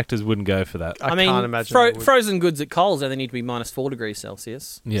intense. wouldn't go for that. I mean, can't imagine they would. frozen goods at Coles only need to be -4 degrees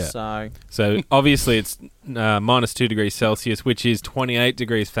Celsius. Yeah. So So obviously it's -2 degrees Celsius, which is 28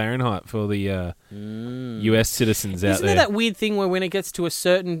 degrees Fahrenheit for the US citizens out isn't there. there that weird thing where when it gets to a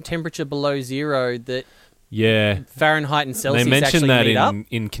certain temperature below zero that Yeah. Fahrenheit and Celsius They mentioned actually that meet up.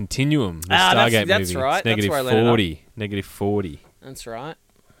 in Continuum, the that's Stargate right. movie. That's It's negative where I learned it up. 40. Negative 40. That's right.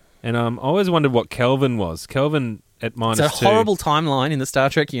 And I always wondered what Kelvin was. Kelvin at minus It's a 2. horrible timeline in the Star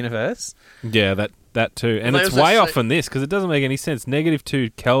Trek universe. Yeah, that too. And They it's also way say- off on this because it doesn't make any sense. Negative 2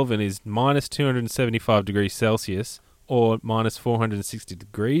 Kelvin is minus 275 degrees Celsius or minus 460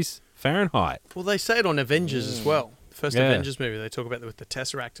 degrees Fahrenheit. Well, they say it on Avengers as well. The first Yeah. Avengers movie, they talk about it with the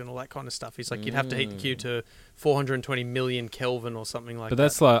Tesseract and all that kind of stuff. He's like, you'd have to heat the cube to 420 million Kelvin or something like But that.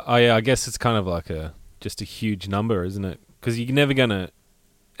 that's like, oh yeah, I guess it's kind of like just a huge number, isn't it? Because you're never gonna,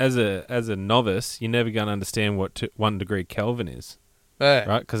 as a novice, you're never gonna understand what 1 degree Kelvin is, Yeah.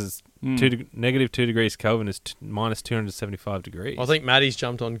 right? Because it's negative 2 degrees Kelvin is minus 275 degrees. I think Maddie's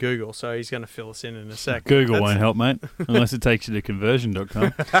jumped on Google, so he's going to fill us in a sec. Google That's- won't help, mate, unless it takes you to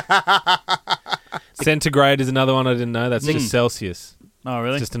conversion.com. Centigrade is another one I didn't know. That's just Celsius. Oh,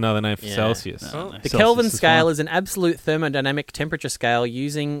 really? It's just another name for Yeah. Celsius. No, The Celsius Kelvin is scale fine. is an absolute thermodynamic temperature scale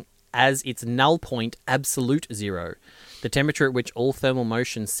using as its null point absolute zero, the temperature at which all thermal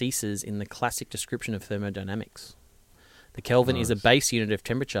motion ceases in the classic description of thermodynamics. The Kelvin is a base unit of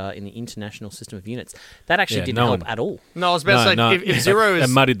temperature in the International System of Units. That actually Yeah, didn't no help one- at all. No, I was about to say, if zero That is...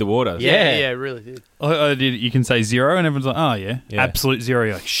 muddied the water. Yeah, Yeah. it really did. You can say 0 and everyone's like, oh, yeah. Yeah. Absolute 0.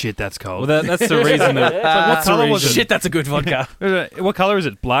 You're like, shit, that's cold. Well, that's the reason that. what colour was it? Shit, that's a good vodka. What colour is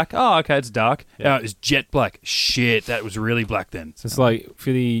it? Black? Oh, okay, it's dark. It's jet black. Shit, that was really black then. It's like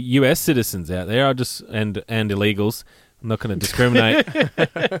for the US citizens out there, and illegals. I'm not going to discriminate.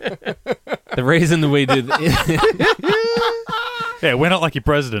 The reason that we did, Yeah, we're not like your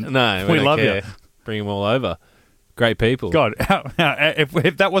president. no, we don't love care. you. Bring them all over. Great people. God,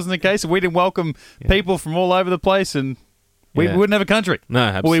 if that wasn't the case, if we didn't welcome people from all over the place, and we Yeah. wouldn't have a country. No,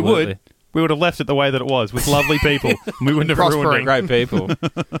 Well, absolutely. we would have left it the way that it was, with lovely people. And we wouldn't have ruined it. Great people.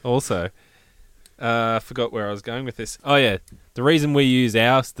 Also, I forgot where I was going with this. Oh yeah, the reason we use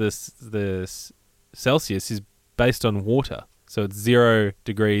the Celsius is based on water. So it's 0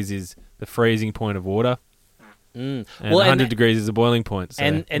 degrees is the freezing point of water, and Well, 100 degrees is the boiling point. So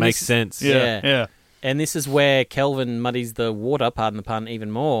and it makes this- sense. Yeah. And this is where Kelvin muddies the water, pardon the pun,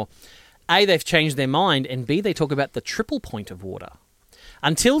 even more. A, they've changed their mind, and B, they talk about the triple point of water.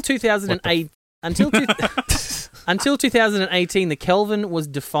 Until 2008, until 2018, the Kelvin was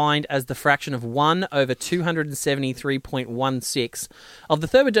defined as the fraction of 1 over 273.16 of the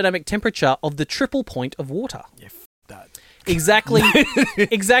thermodynamic temperature of the triple point of water. Yeah, that. Exactly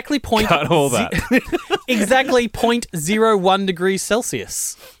point Cut all that. exactly 0.01 degrees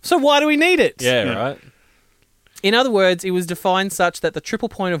Celsius. So why do we need it? Yeah, right. In other words, it was defined such that the triple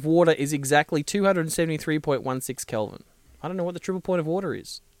point of water is exactly 273.16 Kelvin. I don't know what the triple point of water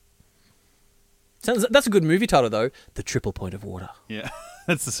is. That's a good movie title, though. The Triple Point of Water. Yeah,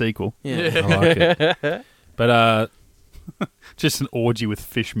 that's the sequel. Yeah. I like it. But Just an orgy with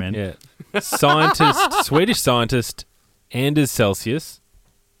fishmen. yeah, Swedish scientist Anders Celsius,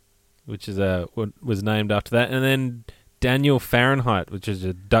 which is what was named after that, and then Daniel Fahrenheit, which is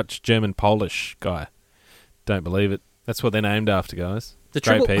a Dutch, German, Polish guy. Don't believe it. That's what they're named after, guys.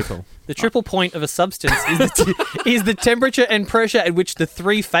 Great people. The triple point of a substance is the temperature and pressure at which the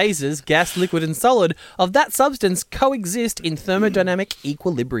three phases, gas, liquid, and solid, of that substance coexist in thermodynamic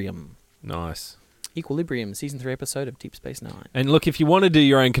equilibrium. Nice. Equilibrium, Season 3 episode of Deep Space Nine. And look, if you want to do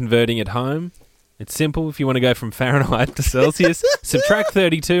your own converting at home, it's simple. If you want to go from Fahrenheit to Celsius, subtract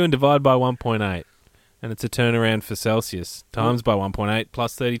 32 and divide by 1.8. And it's a turnaround for Celsius. Times by 1.8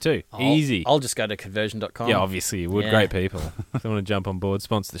 plus 32. Easy. I'll just go to conversion.com. Yeah, obviously you would. Yeah. Great people. If they want to jump on board,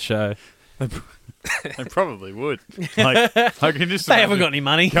 sponsor the show. They probably would. Like, I can just They haven't imagine got any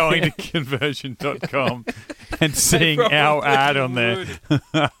money. going to conversion.com and seeing our ad on there.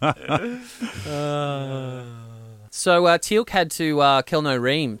 So Teal'c had to kill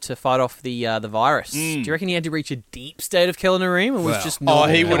Norim to fight off the virus. Do you reckon he had to reach a deep state of Kel Norim, or was Well, just normal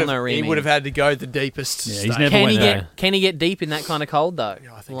he Kel He would have had to go the deepest. Yeah, state. he's never Can went he there. get deep in that kind of cold though?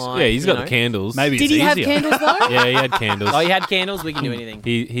 Yeah, I think so. Yeah, he's you got know. the candles. Maybe Did it's he have easier. candles though? Yeah, he had candles. Oh, he had candles. We can do anything.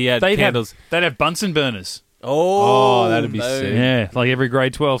 He had They'd candles. have Bunsen burners. Oh, that'd be boom. sick. Yeah, like every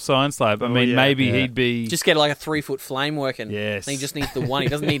grade 12 science lab. I mean, yeah. maybe Yeah. he'd be... Just get like a 3-foot flame working. Yes. And he just needs the one. He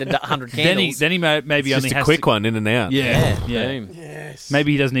doesn't need 100 then candles. he maybe It's only just a has quick to, one, in and out. Yeah, Boom. Yes.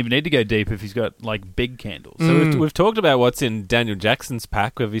 Maybe he doesn't even need to go deep if he's got like big candles. So we've talked about what's in Daniel Jackson's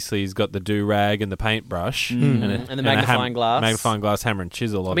pack. Obviously, he's got the do-rag and the paintbrush. And the magnifying glass. Magnifying glass, hammer and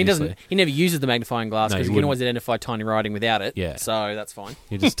chisel, I mean, obviously. he never uses the magnifying glass No, because he he can always wouldn't. identify tiny writing without it. Yeah. So that's fine.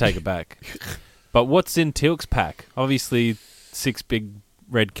 You just take it back. But what's in Teal'c's pack? Obviously, 6 big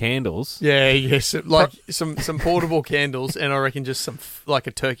red candles. Yeah, yes, like some portable candles, and I reckon just some like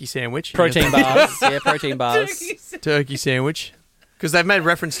a turkey sandwich, Protein bars. Yeah, protein bars. turkey sandwich, because they've made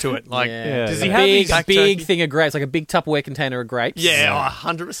reference to it. Like, Yeah. does A he have big, packed big turkey? thing of grapes, like a big Tupperware container of grapes. Yeah,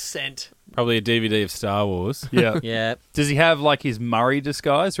 100%. Probably a DVD of Star Wars. Yeah. Yeah. Does he have like his Murray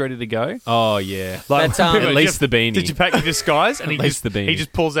disguise ready to go? Oh, yeah. Like, That's, At least the beanie. Did you pack your disguise? And At he least just, the beanie. he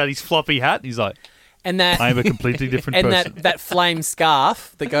just pulls out his floppy hat and he's like, And that I am a completely different and person. that flame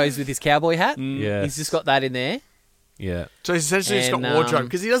scarf that goes with his cowboy hat. Yes. He's just got that in there. Yeah. So he's essentially just got And, wardrobe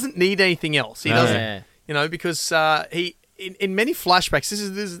because he doesn't need anything else. He No. doesn't, Yeah. you know, because he in many flashbacks. This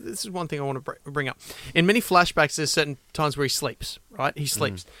is one thing I want to bring up. In many flashbacks, there's certain times where he sleeps. Right, he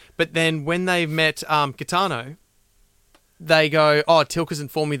sleeps. But then when they've met Kitano, they go, "Oh, Tilka's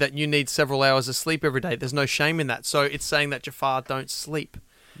informed me that you need several hours of sleep every day. There's no shame in that." So it's saying that Jafar don't sleep.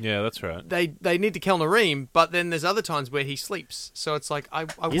 Yeah, that's right. They need to kill Nareem, but then there's other times where he sleeps. So it's like I Is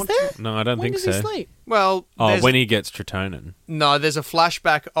want there? to. No, I don't When think does so. he sleep? Well, Oh, there's- when he gets Tritonin. no, there's a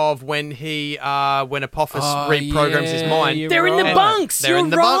flashback of when he when Apophis reprograms his mind. They're in the And bunks. They're You're in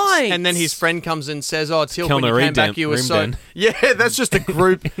the right. bunks, and then his friend comes and says, "Oh, Tilk, Kill when you Nareem came back, den- you were Reem so den. yeah." That's just a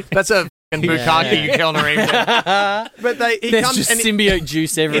group. That's a fucking bukkake. You kill Nareem. But he There's comes just and symbiote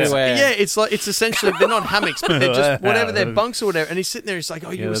juice everywhere. it's like it's essentially they're not hammocks, but they're just whatever their bunks or whatever. And he's sitting there, he's like,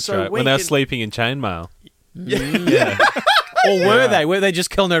 "Oh, you Yeah, were that's so right. weak." When they're and- sleeping in chainmail. yeah. Or were they? Were they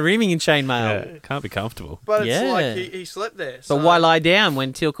just Kelno reaming in chainmail? Yeah, can't be comfortable. But it's Yeah. like he slept there. But why lie down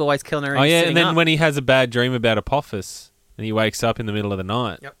when Teal'c always Kelno Oh, yeah, sitting and then up? when he has a bad dream about Apophis and he wakes up in the middle of the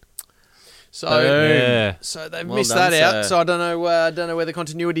night. Yep. So Yeah. so they've Well missed done, that out. sir. So I don't know where the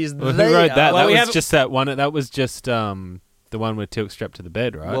continuity is Well, there. who wrote that? Well, we that was haven't- just that one. That was just the one with Tilk strapped to the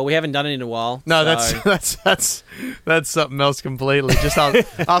bed, right? Well, we haven't done it in a while. No, so- that's something else completely. Just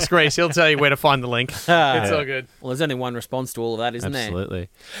ask Reese; he'll tell you where to find the link. It's all good. Well, there's only one response to all of that, isn't Absolutely.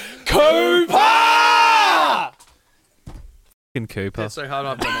 Cooper. Fucking Cooper. It's so hard.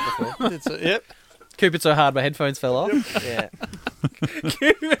 I've done it before. Yep. there? Coop it so hard my headphones fell off. Yeah.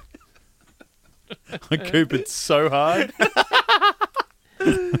 I coop it so hard.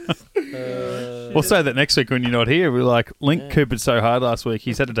 We'll say that next week when you're not here. We're like, Link cooped so hard last week,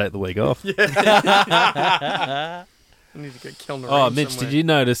 he's had to take the week off. I need to go kill Nareem Oh, Mitch, somewhere. did you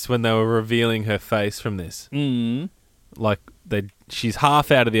notice when they were revealing her face from this? Mm. Like she's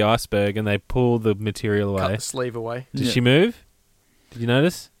half out of the iceberg and they pull the material cut away. the sleeve away? Did Yeah. she move? Did you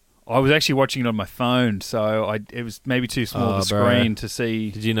notice? I was actually watching it on my phone, so it was maybe too small Oh, of a bro. screen to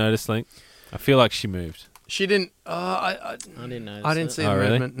see. Did you notice, Link? I feel like she moved. She didn't. I didn't know. I didn't see Oh, the really?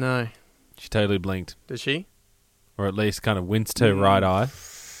 movement. No. She totally blinked. Did she? Or at least kind of winced her right eye.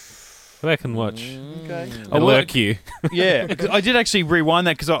 Go back and watch. Okay. Oh, It'll well, irk you. Yeah, 'cause I did actually rewind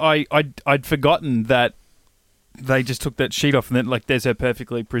that because I'd forgotten that they just took that sheet off and then like there's her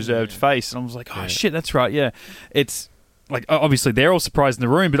perfectly preserved face, and I was like, oh Yeah. shit, that's right. Yeah, it's like obviously they're all surprised in the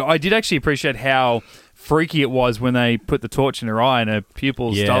room, but I did actually appreciate how freaky it was when they put the torch in her eye and her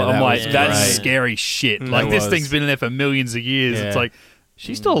pupils. Yeah, I'm that like, was that's great. scary shit. Mm. Like It this was. thing's been in there for millions of years. Yeah. It's like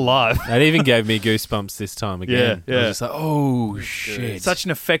she's still alive. That even gave me goosebumps this time again. Yeah, I yeah. was just like, oh, shit. It's such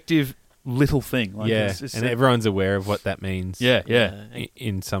an effective little thing. Like, yeah, it's and everyone's aware of what that means. yeah.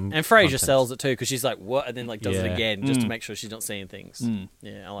 In some And Frasier context. sells it too because she's like, "What?" and then like does it Yeah. again just to Mm. make sure she's not seeing things. Mm.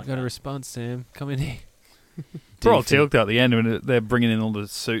 Yeah, I like Got a that. response, Sam. Come in here. Poor old Do you Teal'c though, at the end when they're bringing in all the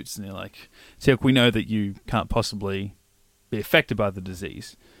suits and they're like, Teal'c, we know that you can't possibly be affected by the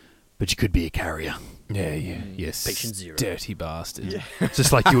disease, but you could be a carrier. Yeah, yes. Patient zero. Dirty bastard. It's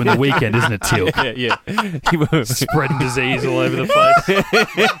just like you in the weekend, isn't it, Teal'c? Yeah. He was- Spreading disease all over the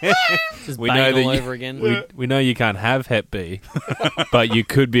place. Just We bang know all that you- over again. we know you can't have Hep B, but you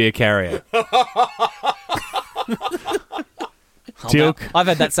could be a carrier. Teal'c, I've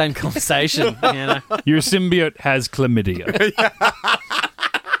had that same conversation. You know? your symbiote has chlamydia.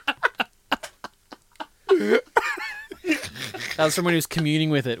 That was from when he was communing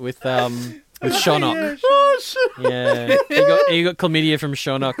with it with Shonok. Yeah, he got chlamydia from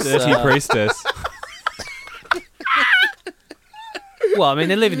Shonok's. Dirty priestess. Well, I mean,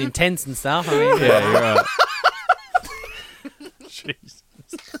 they're living in tents and stuff. I mean, Yeah, you're right.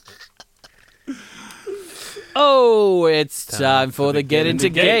 Oh, it's time for the Get Into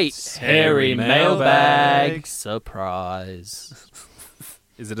Gates Harry Mailbag Surprise.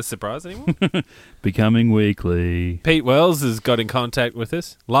 Is it a surprise anymore? Becoming weekly. Pete Wells has got in contact with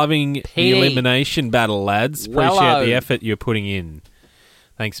us. Loving the Petey. elimination battle, lads. Appreciate Wello. the effort you're putting in.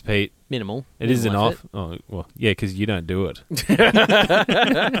 Thanks, Pete. Minimal. It is an Minimal off. effort. Oh, well, yeah, because you don't do it.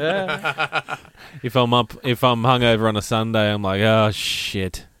 If I'm hungover on a Sunday, I'm like, oh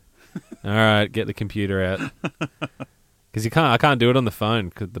shit. All right, get the computer out. Because I can't do it on the phone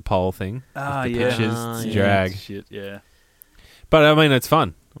because the poll thing. Ah, the yeah. pictures, Ah, it's yeah. drag. Shit, yeah. But I mean, it's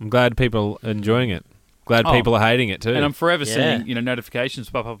fun. I'm glad people are enjoying it. Glad Oh. people are hating it too. And I'm forever Yeah. seeing, notifications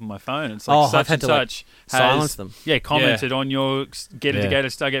pop up on my phone. It's like Oh, I've such had and to, like, such silence them. Yeah, commented on your Get It Yeah. Together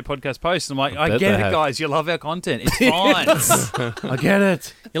Stargate podcast post. I'm like, I I bet get they it, have. guys. You love our content. It's fine. I get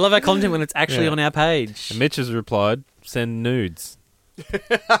it. You love our content when it's actually Yeah. on our page. And Mitch has replied, "Send nudes."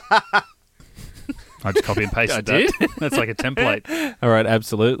 I just copy and pasted that. That's like a template. All right,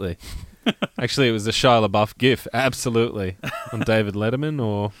 absolutely. Actually, it was a Shia LaBeouf gif. Absolutely, on David Letterman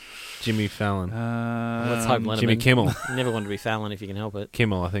or Jimmy Fallon. Let's hope Letterman. Jimmy Kimmel. You never want to be Fallon if you can help it.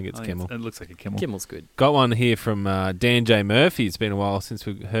 Kimmel, I think it's Kimmel. It looks like a Kimmel. Kimmel's good. Got one here from Dan J. Murphy. It's been a while since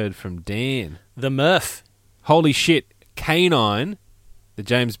we heard from Dan. The Murph. Holy shit, K9, the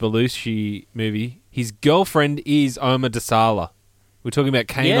James Belushi movie. His girlfriend is Oma DeSala. We were talking about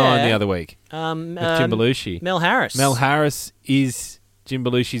K9 Yeah. the other week with Jim Belushi. Mel Harris. Mel Harris is Jim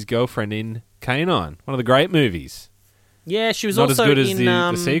Belushi's girlfriend in K9, one of the great movies. Yeah, she was Not as also good as in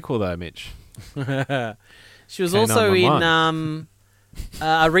the sequel, though, Mitch. She was K9 also in 111.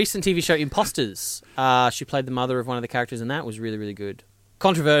 a recent TV show, Imposters. She played the mother of one of the characters, and that was really, really good.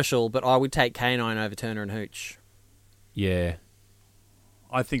 Controversial, but I would take K9 over Turner and Hooch. Yeah.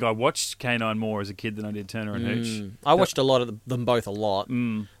 I think I watched K9 more as a kid than I did Turner and Hooch. I watched a lot of them both a lot,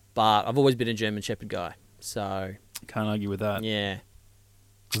 Mm. but I've always been a German Shepherd guy. So, Can't argue with that. yeah.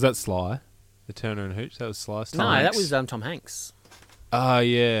 Was that Sly? The Turner and Hooch? That was Sly? No, Hanks. that was Tom Hanks. Oh,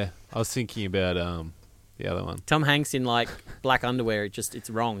 yeah. I was thinking about the other one. Tom Hanks in, like, black underwear. It's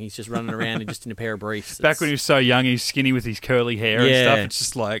wrong. He's just running around and just in a pair of briefs. Back when he was so young, he's skinny with his curly hair and Yeah. stuff. It's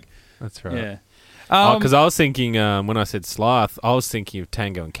just like, That's right. yeah. Because I was thinking, when I said Sly, I was thinking of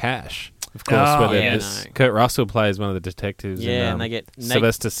Tango and Cash. Of course, Oh, where yeah, this no. Kurt Russell plays one of the detectives. Yeah, and and they get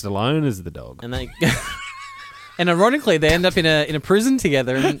Sylvester Stallone is the dog. and they and ironically they end up in a prison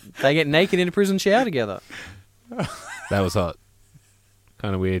together and they get naked in a prison shower together. That was hot.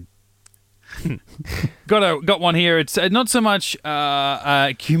 Kind of weird. Got one here. It's not so much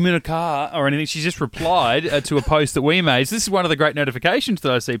communicar or anything. She's just replied to a post that we made. So this is one of the great notifications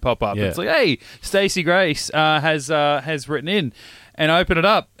that I see pop up. Yeah. It's like, hey, Stacey Grace has written in, and I open it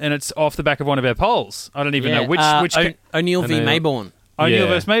up, and it's off the back of one of our polls. I don't even know which O'Neill v. O'Neill. Mayborn, O'Neill Yeah.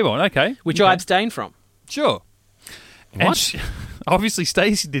 versus Mayborn. Okay, which okay. I abstained from. Sure. And What? obviously,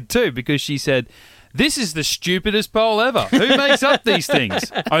 Stacey did too because she said, "This is the stupidest poll ever. Who makes up these things?"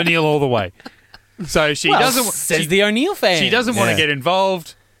 O'Neill all the way. So she doesn't. Says the O'Neill fan. She doesn't want to Yeah. get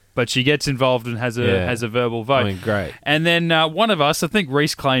involved, but she gets involved and has a verbal vote. I mean, great. And then one of us, I think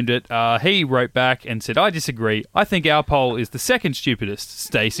Reese claimed it. He wrote back and said, "I disagree. I think our poll is the second stupidest,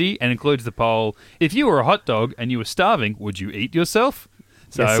 Stacey," and includes the poll: "If you were a hot dog and you were starving, would you eat yourself?"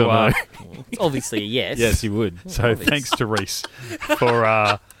 So, Yes or no? It's obviously a yes. Yes, you would. so thanks to Reese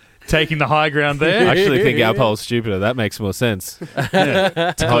for taking the high ground I there. actually think our poll's stupider. That makes more sense.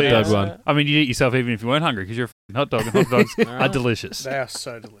 It's a hot dog one. I mean, you'd eat yourself even if you weren't hungry because you're a f***ing hot dog, and hot dogs are delicious. They are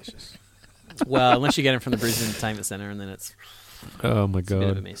so delicious. Well, unless you get them from the Brisbane Entertainment Centre, and then it's Oh, my a bit of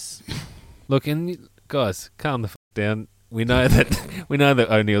a God. miss. Look, and guys, calm the down. We know that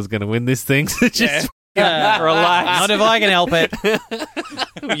O'Neill's going to win this thing. So just relax. Not if I can help it.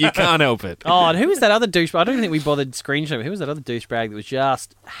 You can't help it. Oh, and who was that other douchebag? I don't think we bothered screenshotting. Who was that other douchebag that was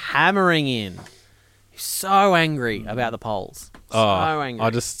just hammering in? He's so angry about the polls. So angry. I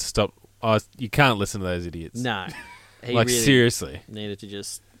just stopped. You can't listen to those idiots. No. He Like, really seriously. needed to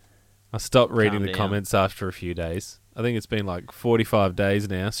just... I stopped reading Calm the down. comments after a few days. I think it's been like 45 days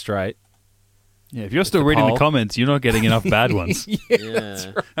now straight. Yeah, if you're still the reading poll. the comments, you're not getting enough bad ones.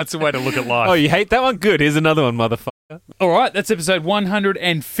 Yeah. That's the way to look at life. Oh, you hate that one? Good. Here's another one, motherfucker. All right, that's episode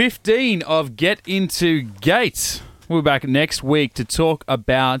 115 of Get Into Gate. We'll be back next week to talk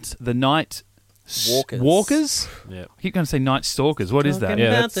about the Night Walkers? Yeah. I keep going to say Night Stalkers. What is that? Talking Yeah,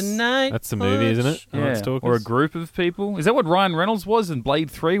 about that's- the night That's the movie, isn't it? watch. Night Stalkers? Or a group of people. Is that what Ryan Reynolds was in Blade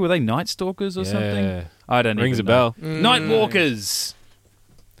 3? Were they Night Stalkers or something? Yeah. I don't Rings even a know. bell. Night Walkers.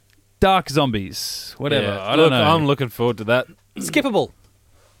 Dark zombies. Whatever. Yeah. I don't know. I'm looking forward to that. Skippable.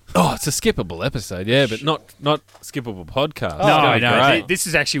 Oh, it's a skippable episode, yeah, but not skippable podcast. It's no, gonna be no. great. This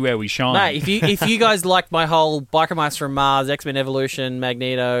is actually where we shine. Mate, if you guys like my whole Biker Mice from Mars, X-Men Evolution,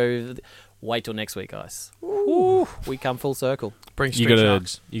 Magneto, wait till next week, guys. Ooh, we come full circle. Bring You Street got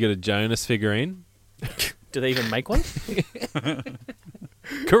Sharks. a Jonas figurine. Do they even make one?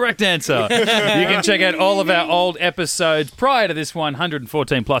 Correct answer. You can check out all of our old episodes prior to this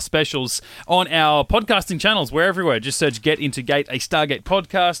 114 plus specials on our podcasting channels. We're everywhere. Just search Get Into Gate, a Stargate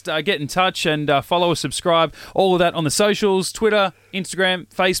podcast. Get in touch and follow us, subscribe. All of that on the socials, Twitter, Instagram,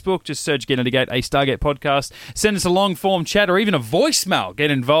 Facebook. Just search Get Into Gate, a Stargate podcast. Send us a long-form chat or even a voicemail.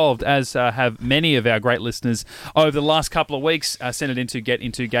 Get involved, as have many of our great listeners over the last couple of weeks. Send it into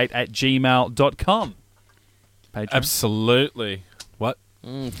getintogate@gmail.com. Patreon. Absolutely. What?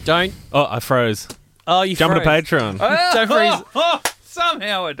 Don't. Oh, I froze. Oh, you Jump to froze. Patreon. Don't freeze.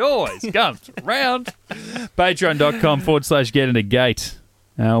 Somehow it always comes around. Patreon.com/getintogate.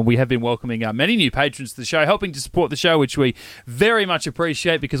 We have been welcoming many new patrons to the show, helping to support the show, which we very much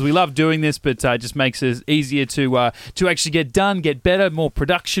appreciate because we love doing this, but it just makes it easier to actually get done, get better, more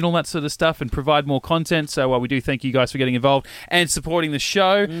production, all that sort of stuff, and provide more content. So we do thank you guys for getting involved and supporting the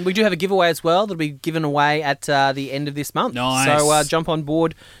show. We do have a giveaway as well that'll be given away at the end of this month. Nice. So jump on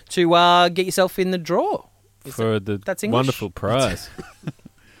board to get yourself in the draw. For that's the English? wonderful prize.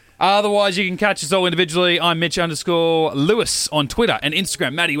 Otherwise, you can catch us all individually. I'm Mitch_Lewis on Twitter and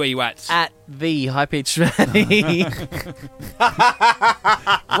Instagram. Maddie, where you at? At the High Pitch Maddie.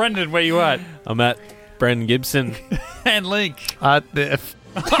 Brendan, where you at? I'm at Brendan Gibson. And Link. At the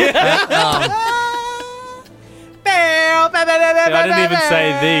I didn't even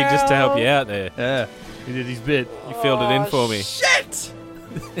say the just to help you out there. Yeah, he did his bit. You filled it in for me. Shit!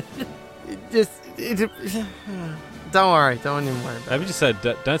 Don't worry. Don't even worry about it. Maybe just say,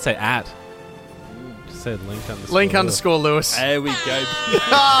 don't say at. Just say Link_Lewis. There we go.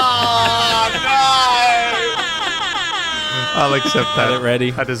 I'll accept that. Get it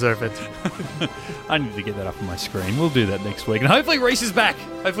ready. I deserve it. I need to get that up on my screen. We'll do that next week. And hopefully Reese is back.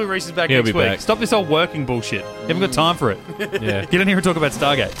 He'll next be week. back. Stop this old working bullshit. You haven't got time for it. Yeah. Get in here and talk about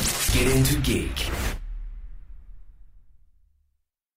Stargate. Get Into Geek.